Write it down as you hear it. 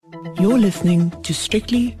You're listening to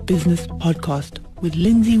Strictly Business Podcast with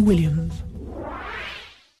Lindsay Williams.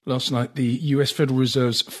 Last night, the US Federal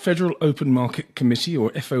Reserve's Federal Open Market Committee, or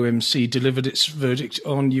FOMC, delivered its verdict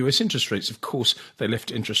on US interest rates. Of course, they left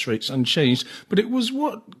interest rates unchanged, but it was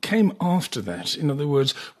what came after that. In other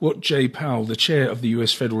words, what Jay Powell, the chair of the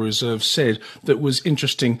US Federal Reserve, said that was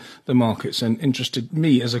interesting the markets and interested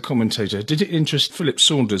me as a commentator. Did it interest Philip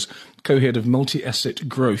Saunders, co-head of multi-asset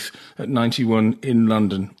growth at 91 in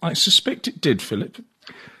London? I suspect it did, Philip.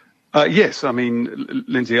 Yes, I mean,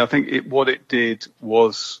 Lindsay, I think what it did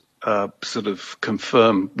was sort of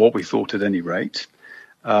confirm what we thought at any rate.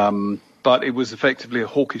 But it was effectively a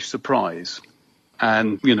hawkish surprise.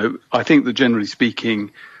 And, I think that generally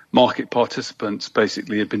speaking, market participants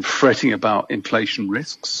basically have been fretting about inflation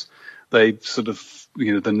risks. They sort of,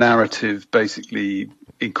 the narrative basically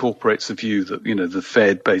incorporates the view that, the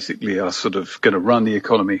Fed basically are sort of going to run the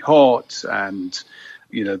economy hot and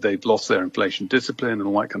they've lost their inflation discipline and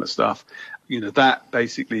all that kind of stuff. That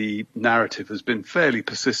basically narrative has been fairly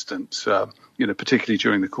persistent, particularly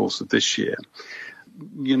during the course of this year.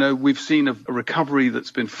 We've seen a recovery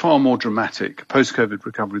that's been far more dramatic, post-COVID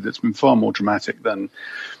recovery that's been far more dramatic than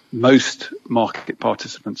most market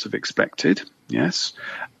participants have expected. Yes.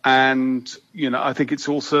 And, I think it's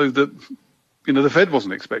also that, the Fed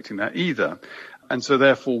wasn't expecting that either. And so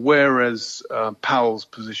therefore, whereas Powell's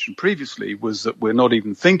position previously was that we're not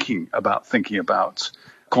even thinking about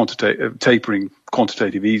tapering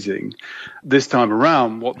quantitative easing, this time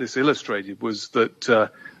around, what this illustrated was that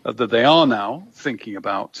they are now thinking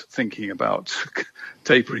about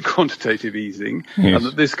tapering quantitative easing, yes. And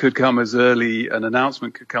that this could come an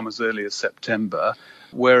announcement could come as early as September,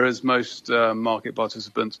 whereas most market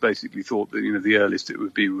participants basically thought that the earliest it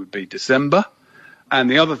would be December. And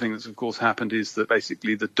the other thing that's, of course, happened is that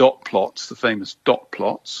basically the dot plots, the famous dot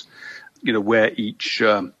plots, where each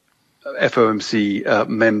FOMC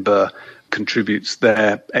member contributes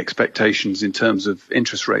their expectations in terms of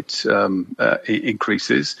interest rate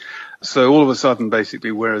increases. So all of a sudden,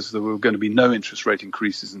 basically, whereas there were going to be no interest rate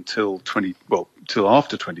increases until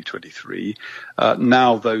after 2023,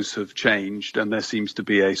 now those have changed, and there seems to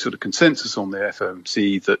be a sort of consensus on the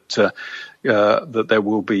FOMC that there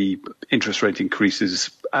will be interest rate increases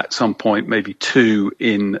at some point, maybe 2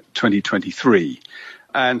 in 2023.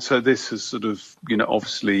 And so this has sort of,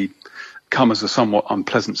 obviously come as a somewhat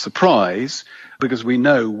unpleasant surprise, because we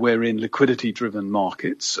know we're in liquidity-driven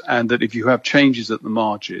markets, and that if you have changes at the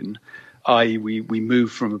margin, i.e. we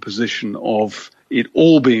move from a position of it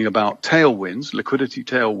all being about tailwinds, liquidity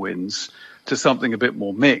tailwinds, to something a bit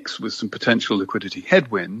more mixed with some potential liquidity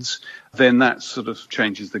headwinds, then that sort of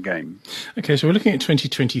changes the game. Okay, so we're looking at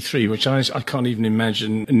 2023, which I can't even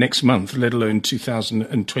imagine next month, let alone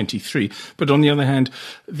 2023. But on the other hand,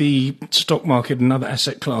 the stock market and other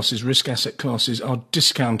asset classes, risk asset classes, are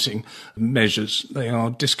discounting measures. They are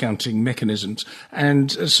discounting mechanisms.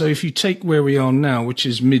 And so if you take where we are now, which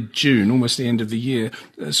is mid-June, almost the end of the year,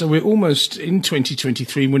 so we're almost in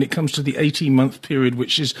 2023 when it comes to the 18-month period,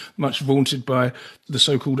 which is much vaunted by the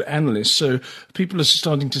so-called analysts. So people are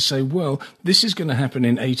starting to say, well, this is going to happen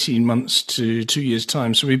in 18 months to 2 years'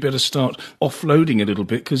 time, so we better start offloading a little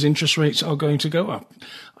bit because interest rates are going to go up.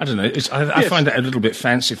 I don't know. I find that a little bit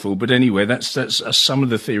fanciful, but anyway, that's some of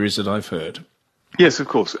the theories that I've heard. Yes, of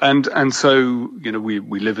course. And so, we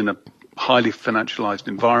live in a highly financialized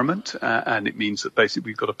environment, and it means that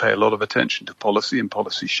basically we've got to pay a lot of attention to policy and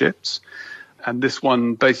policy shifts. And this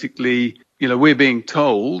one basically, we're being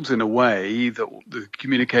told in a way that the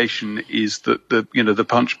communication is that the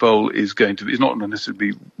punch bowl is not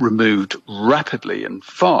necessarily removed rapidly and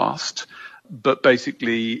fast, but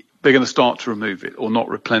basically they're going to start to remove it or not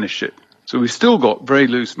replenish it. So we've still got very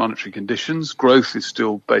loose monetary conditions. Growth is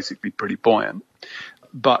still basically pretty buoyant,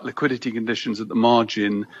 but liquidity conditions at the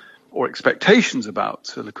margin, or expectations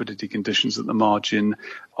about liquidity conditions at the margin,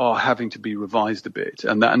 are having to be revised a bit.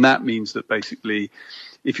 And that means that basically,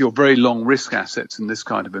 if you're very long risk assets in this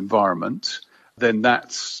kind of environment, then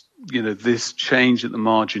that's, this change at the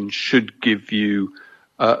margin should give you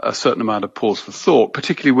a certain amount of pause for thought,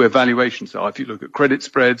 particularly where valuations are. If you look at credit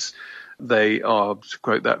spreads, they are, to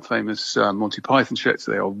quote that famous Monty Python sketch,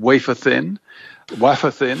 they are wafer thin,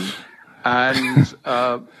 and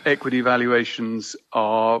equity valuations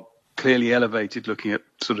are clearly elevated, looking at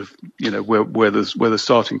sort of, where the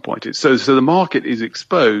starting point is. So the market is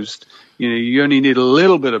exposed. You only need a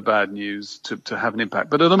little bit of bad news to have an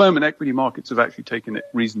impact. But at the moment, equity markets have actually taken it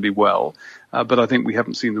reasonably well. But I think we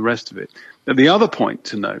haven't seen the rest of it. Now, the other point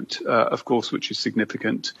to note, of course, which is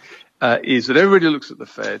significant, is that everybody looks at the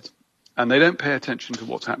Fed and they don't pay attention to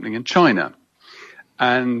what's happening in China.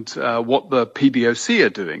 and what the PBOC are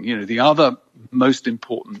doing, the other most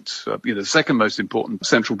important, the second most important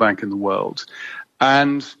central bank in the world.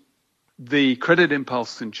 And the credit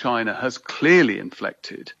impulse in China has clearly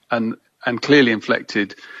inflected and clearly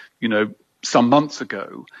inflected, some months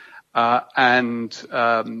ago. And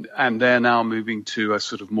they're now moving to a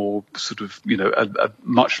a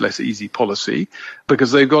much less easy policy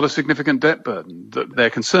because they've got a significant debt burden that they're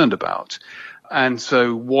concerned about. And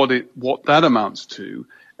so what that amounts to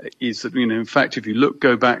is that, in fact, if you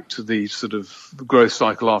go back to the sort of growth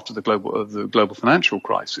cycle after the global financial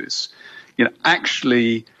crisis,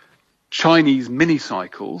 actually Chinese mini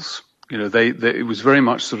cycles, it was very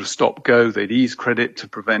much sort of stop go. They'd ease credit to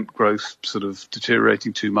prevent growth sort of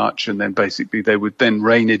deteriorating too much. And then basically they would then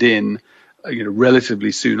rein it in,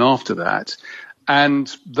 relatively soon after that.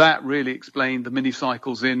 And that really explained the mini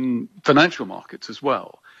cycles in financial markets as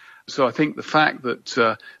well. So I think the fact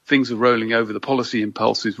that things are rolling over, the policy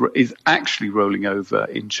impulse is actually rolling over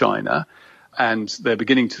in China, and they're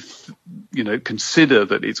beginning to, consider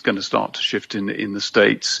that it's going to start to shift in the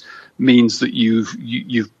States, means that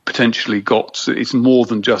you've potentially got, it's more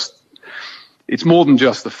than just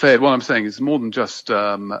the Fed. What I'm saying is more than just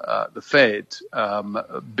the Fed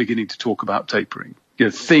beginning to talk about tapering.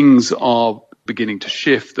 Things are beginning to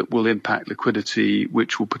shift that will impact liquidity,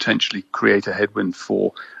 which will potentially create a headwind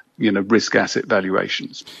for risk asset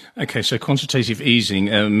valuations. Okay, so quantitative easing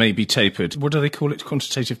may be tapered. What do they call it?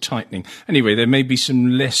 Quantitative tightening. Anyway, there may be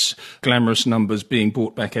some less glamorous numbers being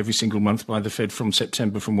brought back every single month by the Fed from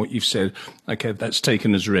September, from what you've said. Okay, that's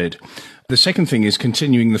taken as read. The second thing is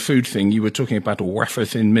continuing the food thing. You were talking about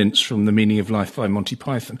wafer-thin mints from The Meaning of Life by Monty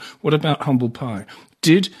Python. What about humble pie?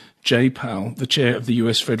 Did Jay Powell, the chair of the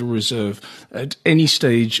US Federal Reserve, at any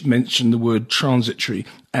stage mention the word transitory?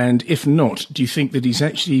 And if not, do you think that he's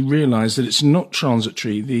actually realised that it's not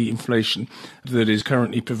transitory, the inflation that is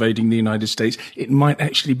currently pervading the United States? It might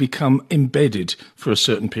actually become embedded for a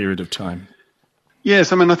certain period of time.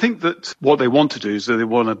 Yes, I think that what they want to do is that they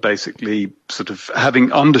want to basically sort of, having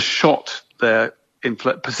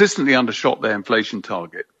persistently undershot their inflation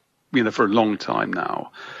target, for a long time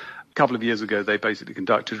now. A couple of years ago, they basically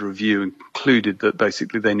conducted a review and concluded that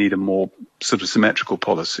basically they need a more sort of symmetrical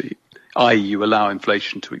policy, i.e. you allow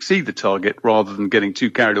inflation to exceed the target rather than getting too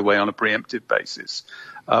carried away on a preemptive basis,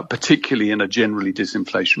 particularly in a generally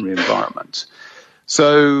disinflationary environment.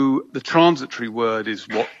 So the transitory word is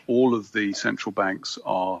what all of the central banks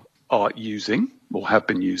are using or have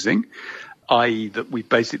been using, i.e. that we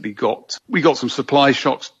basically got some supply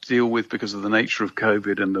shocks to deal with because of the nature of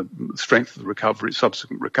COVID and the strength of the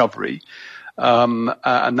subsequent recovery.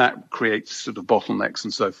 And that creates sort of bottlenecks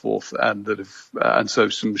and so forth, and so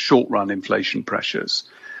some short run inflation pressures.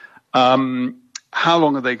 How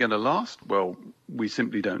long are they going to last? Well, we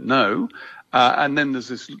simply don't know. And then there's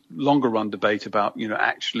this longer run debate about,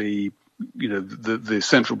 the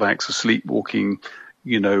central banks are sleepwalking,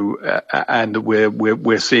 and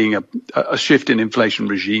we're seeing a shift in inflation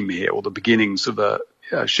regime here, or the beginnings of a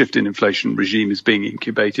shift in inflation regime is being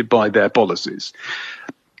incubated by their policies.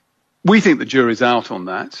 We think the jury's out on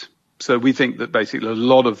that. So we think that basically a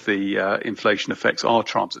lot of the inflation effects are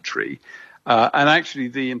transitory. And actually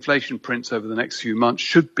the inflation prints over the next few months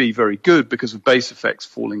should be very good because of base effects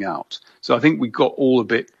falling out. So I think we got all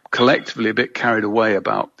collectively a bit carried away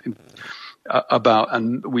about,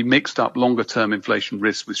 and we mixed up longer term inflation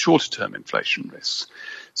risks with shorter term inflation risks.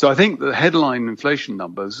 So I think the headline inflation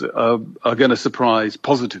numbers are going to surprise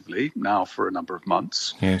positively now for a number of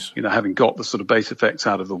months. Yes. Having got the sort of base effects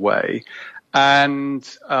out of the way. And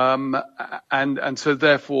so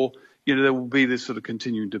therefore, there will be this sort of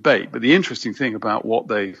continuing debate. But the interesting thing about what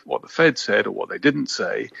the Fed said or what they didn't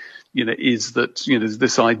say, is that, there's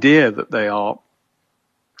this idea that they are,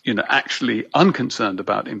 actually unconcerned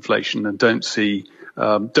about inflation and don't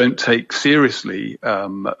take seriously,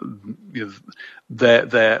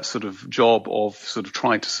 their sort of job of sort of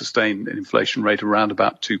trying to sustain an inflation rate around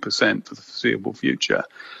about 2% for the foreseeable future.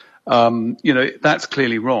 That's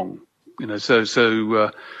clearly wrong. This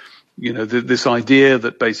idea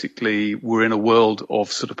that basically we're in a world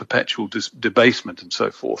of sort of perpetual debasement and so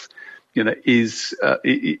forth, is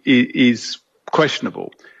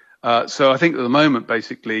questionable. So I think at the moment,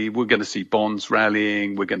 basically, we're going to see bonds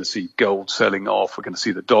rallying, we're going to see gold selling off, we're going to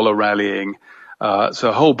see the dollar rallying. So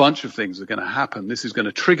a whole bunch of things are going to happen. This is going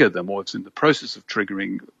to trigger them, or it's in the process of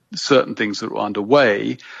triggering certain things that are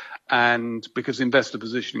underway. And because investor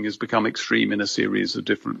positioning has become extreme in a series of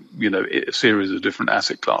different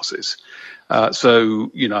asset classes. I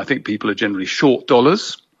think people are generally short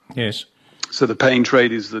dollars. Yes. So the pain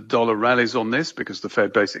trade is the dollar rallies on this because the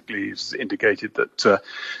Fed basically has indicated that,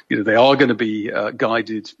 they are going to be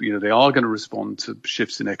guided, they are going to respond to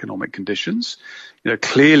shifts in economic conditions.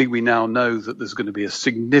 Clearly we now know that there's going to be a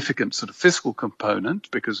significant sort of fiscal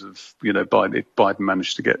component because of, Biden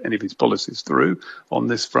managed to get any of his policies through on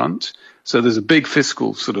this front. So there's a big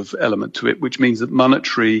fiscal sort of element to it, which means that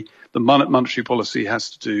monetary policy has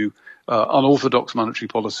to do, unorthodox monetary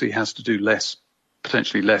policy has to do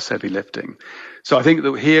potentially less heavy lifting. So I think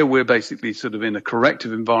that here we're basically sort of in a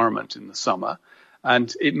corrective environment in the summer.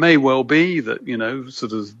 And it may well be that,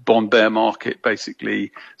 sort of bond bear market,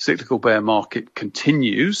 basically cyclical bear market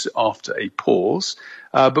continues after a pause.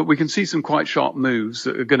 But we can see some quite sharp moves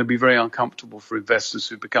that are going to be very uncomfortable for investors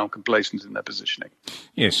who become complacent in their positioning.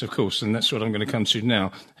 Yes, of course. And that's what I'm going to come to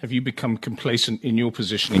now. Have you become complacent in your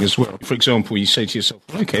positioning as well? For example, you say to yourself,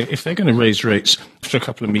 okay, if they're going to raise rates after a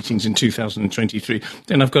couple of meetings in 2023,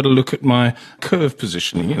 then I've got to look at my curve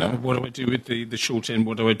positioning. What do I do with the short end?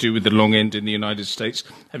 What do I do with the long end in the United States?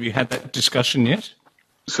 Have you had that discussion yet?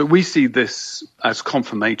 So we see this as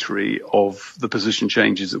confirmatory of the position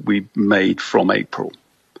changes that we made from April,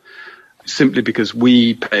 simply because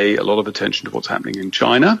we pay a lot of attention to what's happening in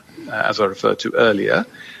China, as I referred to earlier,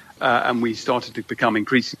 and we started to become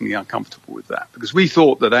increasingly uncomfortable with that because we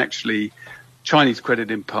thought that actually Chinese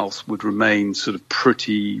credit impulse would remain sort of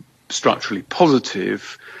pretty structurally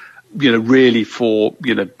positive, really for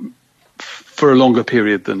a longer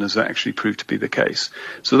period than has actually proved to be the case.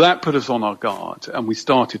 So that put us on our guard, and we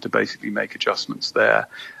started to basically make adjustments there.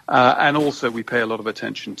 And also we pay a lot of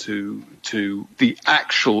attention to the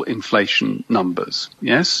actual inflation numbers,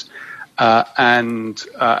 yes? And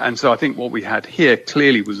so I think what we had here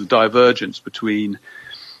clearly was a divergence between,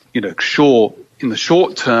 in the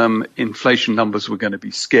short term, inflation numbers were going to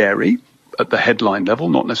be scary at the headline level,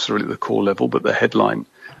 not necessarily the core level, but the headline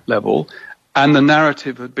level. And the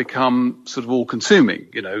narrative had become sort of all-consuming.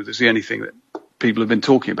 There's the only thing that people have been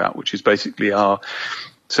talking about, which is basically our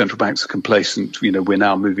central banks are complacent. We're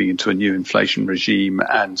now moving into a new inflation regime,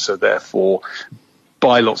 and so therefore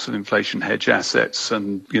buy lots of inflation hedge assets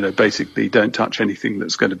and, basically don't touch anything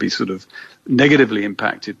that's going to be sort of negatively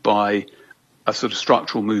impacted by a sort of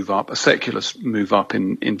structural move up, a secular move up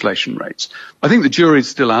in inflation rates. I think the jury's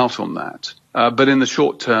still out on that. But in the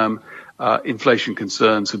short term, inflation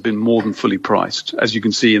concerns have been more than fully priced, as you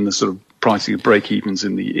can see in the sort of pricing of break-evens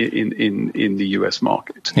in the US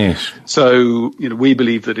market. Yes. So, we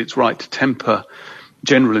believe that it's right to temper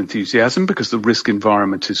general enthusiasm because the risk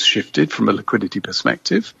environment has shifted from a liquidity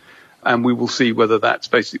perspective, and we will see whether that's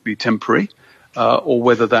basically temporary, or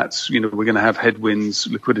whether that's, we're going to have headwinds,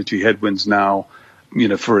 liquidity headwinds now,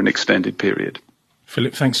 for an extended period.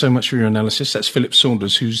 Philip, thanks so much for your analysis. That's Philip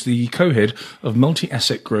Saunders, who's the co-head of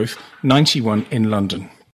Multi-Asset Growth 91 in London.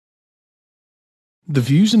 The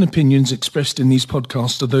views and opinions expressed in these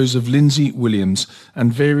podcasts are those of Lindsay Williams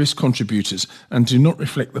and various contributors and do not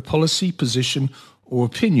reflect the policy, position or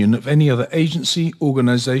opinion of any other agency,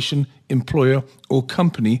 organisation, employer or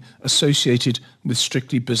company associated with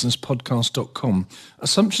strictlybusinesspodcast.com.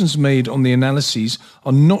 Assumptions made on the analyses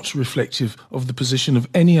are not reflective of the position of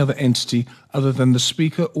any other entity other than the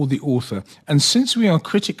speaker or the author. And since we are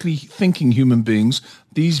critically thinking human beings,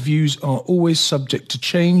 these views are always subject to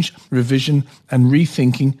change, revision and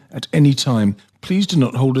rethinking at any time. Please do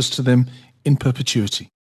not hold us to them in perpetuity.